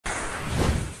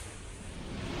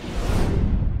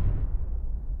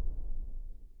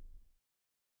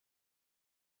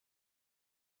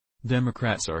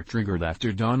Democrats are triggered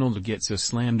after Donald gets a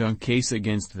slam-dunk case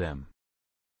against them.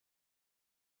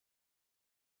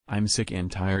 I'm sick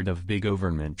and tired of big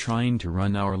government trying to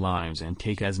run our lives and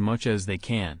take as much as they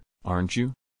can, aren't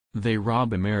you? They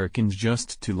rob Americans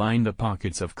just to line the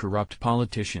pockets of corrupt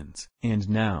politicians. And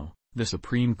now, the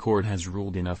Supreme Court has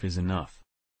ruled enough is enough.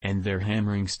 And they're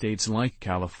hammering states like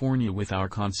California with our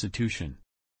Constitution.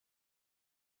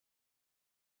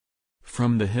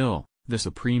 From the Hill, the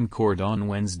Supreme Court on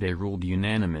Wednesday ruled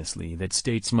unanimously that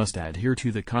states must adhere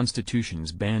to the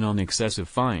Constitution's ban on excessive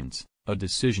fines, a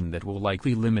decision that will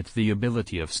likely limit the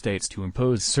ability of states to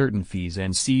impose certain fees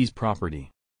and seize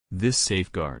property. This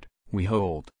safeguard, we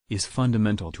hold, is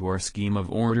fundamental to our scheme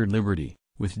of ordered liberty,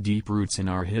 with deep roots in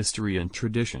our history and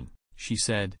tradition, she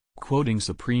said, quoting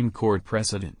Supreme Court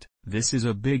precedent. This is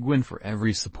a big win for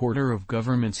every supporter of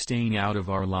government staying out of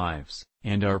our lives,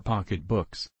 and our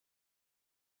pocketbooks.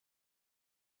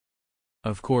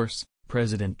 Of course,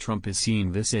 President Trump is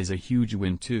seeing this as a huge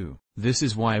win too. This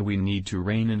is why we need to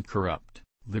rein in corrupt,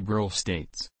 liberal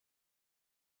states.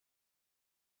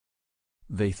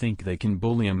 They think they can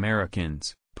bully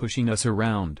Americans, pushing us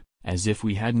around, as if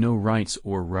we had no rights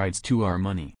or rights to our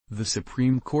money. The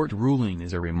Supreme Court ruling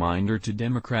is a reminder to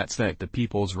Democrats that the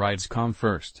people's rights come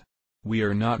first. We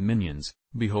are not minions,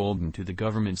 beholden to the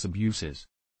government's abuses.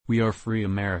 We are free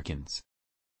Americans.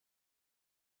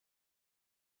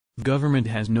 The government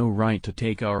has no right to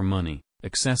take our money,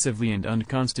 excessively and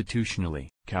unconstitutionally.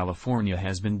 California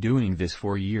has been doing this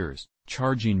for years,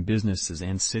 charging businesses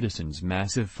and citizens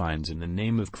massive fines in the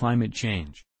name of climate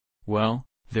change. Well,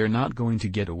 they're not going to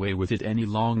get away with it any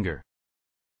longer.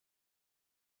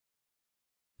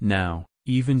 Now,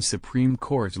 even Supreme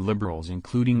Court liberals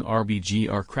including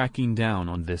RBG are cracking down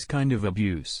on this kind of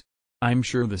abuse. I'm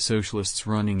sure the socialists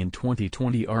running in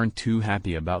 2020 aren't too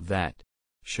happy about that.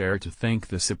 Share to thank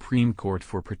the Supreme Court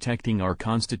for protecting our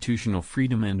constitutional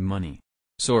freedom and money.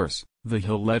 Source: The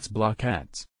Hill. Let's block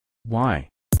ads. Why?